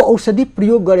यो औषधि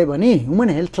प्रयोग गऱ्यो भने ह्युमन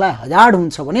हेल्थलाई हजार्ड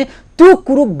हुन्छ भने त्यो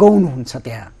कुरो गौण हुन्छ,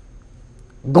 त्यहाँ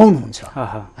गौण हुन्छ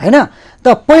होइन। त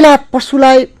पहिला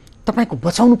पशुलाई तपाईँको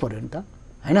बचाउनु पर्यो नि त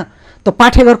होइन। त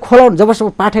पाठेघर खोलाउनु, जबसम्म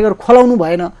पाठेघर खोलाउनु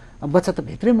भएन बच्चा त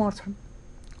भित्रै मर्छन्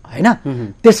होइन।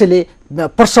 त्यसैले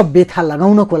प्रसव व्यथा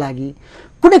लगाउनको लागि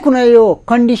कुनै यो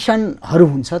कन्डिसनहरू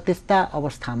हुन्छ, त्यस्ता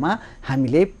अवस्थामा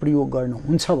हामीले प्रयोग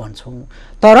गर्नुहुन्छ भन्छौँ।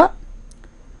 तर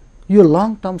यो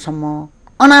लङ टर्मसम्म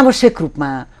अनावश्यक रूपमा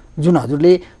जुन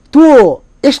हजुरले त्यो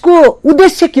यसको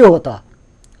उद्देश्य के हो त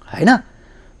होइन,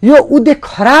 यो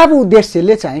खराब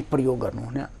उद्देश्यले चाहिँ प्रयोग गर्नु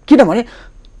हुने। किनभने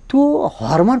त्यो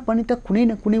हर्मोन पनि त कुनै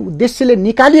न कुनै उद्देश्यले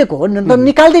निकालिएको हो, न त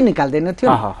निकाल्दैन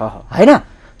थियो होइन।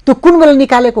 त्यो कुन बेला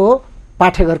निकालेको हो,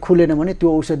 पाठेघर खुलेन भने त्यो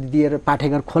औषधि दिएर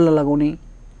पाठेघर खोल्न लगाउने,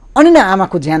 अनि नै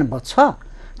आमाको ज्यान बच्छ।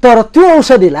 तर त्यो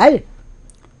औषधिलाई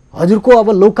हजुरको अब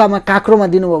लौकामा काँक्रोमा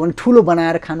दिनुभयो भने ठुलो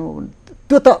बनाएर खानु हो भने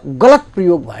त्यो त गलत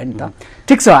प्रयोग भयो नि त।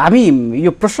 ठिक छ, हामी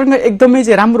यो प्रसङ्ग एकदमै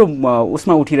चाहिँ राम्रो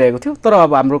उसमा उठिरहेको थियो, तर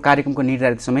अब हाम्रो कार्यक्रमको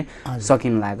निर्धारित समय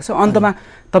सकिन लागेको छ। अन्तमा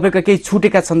तपाईँका केही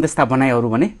छुटेका सन्देशता भनाइहरू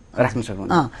भने राख्न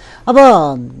सक्नुहुन्छ। अब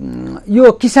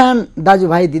यो किसान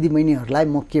दाजुभाइ दिदीबहिनीहरूलाई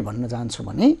म के भन्न चाहन्छु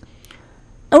भने,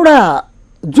 एउटा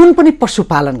जुन पनि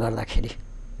पशुपालन गर्दाखेरि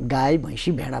गाई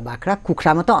भैँसी भेडा बाख्रा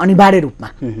कुखुरामा त अनिवार्य रूपमा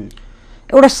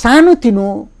एउटा सानोतिनो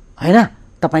होइन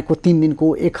तपाईँको 3 दिनको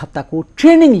 1 हप्ताको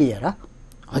ट्रेनिङ लिएर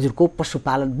हजुरको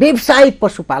पशुपालन व्यावसायिक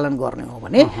पशुपालन गर्ने हो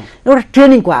भने एउटा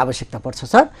ट्रेनिङको आवश्यकता पर्छ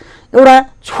सर। एउटा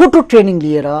छोटो ट्रेनिङ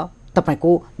लिएर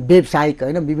तपाईँको व्यावसायिक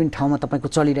होइन विभिन्न ठाउँमा तपाईँको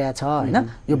चलिरहेछ होइन।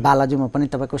 यो बालाजुमा पनि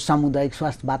तपाईँको सामुदायिक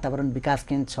स्वास्थ्य वातावरण विकास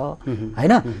केन्द्र छ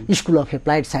होइन, school of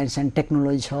applied science and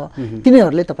technology छ।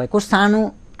 तिनीहरूले तपाईँको सानो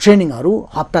ट्रेनिङहरू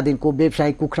हप्ता दिनको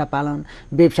व्यावसायिक कुखुरा पालन,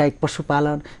 व्यावसायिक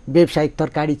पशुपालन, व्यावसायिक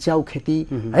तरकारी च्याउ खेती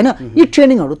होइन, यी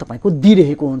ट्रेनिङहरू तपाईँको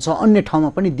दिइरहेको हुन्छ, अन्य ठाउँमा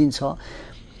पनि दिन्छ।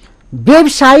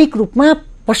 व्यावसायिक रूपमा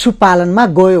पशुपालनमा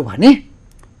गयो भने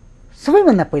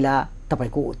सबैभन्दा पहिला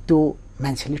तपाईँको त्यो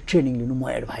मान्छेले ट्रेनिङ लिनु म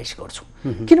एडभाइस गर्छु।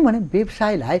 किनभने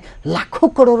व्यवसायलाई लाखौँ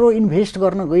करोडौँ इन्भेस्ट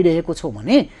गर्न गइरहेको छौँ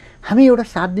भने हामी एउटा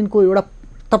 7 दिनको एउटा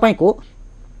तपाईँको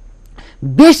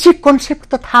बेसिक कन्सेप्ट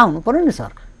त थाहा हुनु पर्यो नि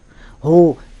सर।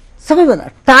 हो, सबैभन्दा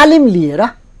तालिम लिएर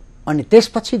अनि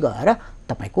त्यसपछि गएर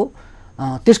तपाईँको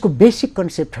त्यसको बेसिक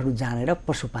कन्सेप्टहरू जानेर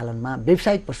पशुपालनमा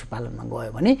व्यावसायिक पशुपालनमा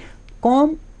गयो भने कम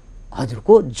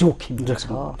हजुरको जोखिम छ।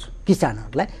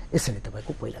 किसानहरूलाई यसरी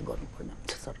तपाईँको पहिला गर्नुपर्ने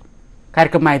हुन्छ सर।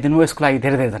 कार्यक्रममा आइदिनु यसको लागि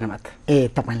धेरै धेरै धन्यवाद।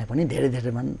 तपाईँलाई पनि धेरै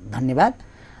धेरै धन्यवाद।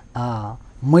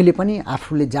 मैले पनि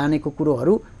आफूले जानेको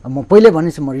कुरोहरू म पहिले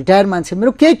भनेछु, म रिटायर मान्छे,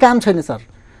 मेरो केही काम छैन सर।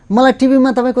 मलाई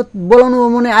टिभीमा तपाईँको बोलाउनु हो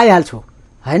भने आइहाल्छु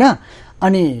होइन।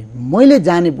 अनि मैले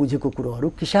जाने बुझेको कुरोहरू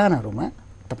किसानहरूमा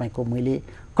तपाईँको मैले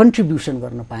कन्ट्रिब्युसन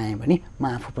गर्न पाएँ भने म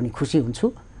आफू पनि खुसी हुन्छु।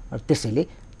 र त्यसैले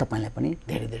तपाईँलाई पनि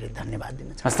धेरै धेरै धन्यवाद दिन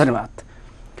चाहन्छु। धन्यवाद।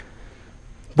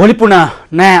 भोलि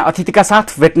पुनः नयाँ अतिथिका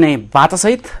साथ भेट्ने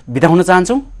बाटासहित बिदा हुन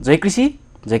चाहन्छौँ। जय कृषि,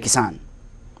 जय किसान।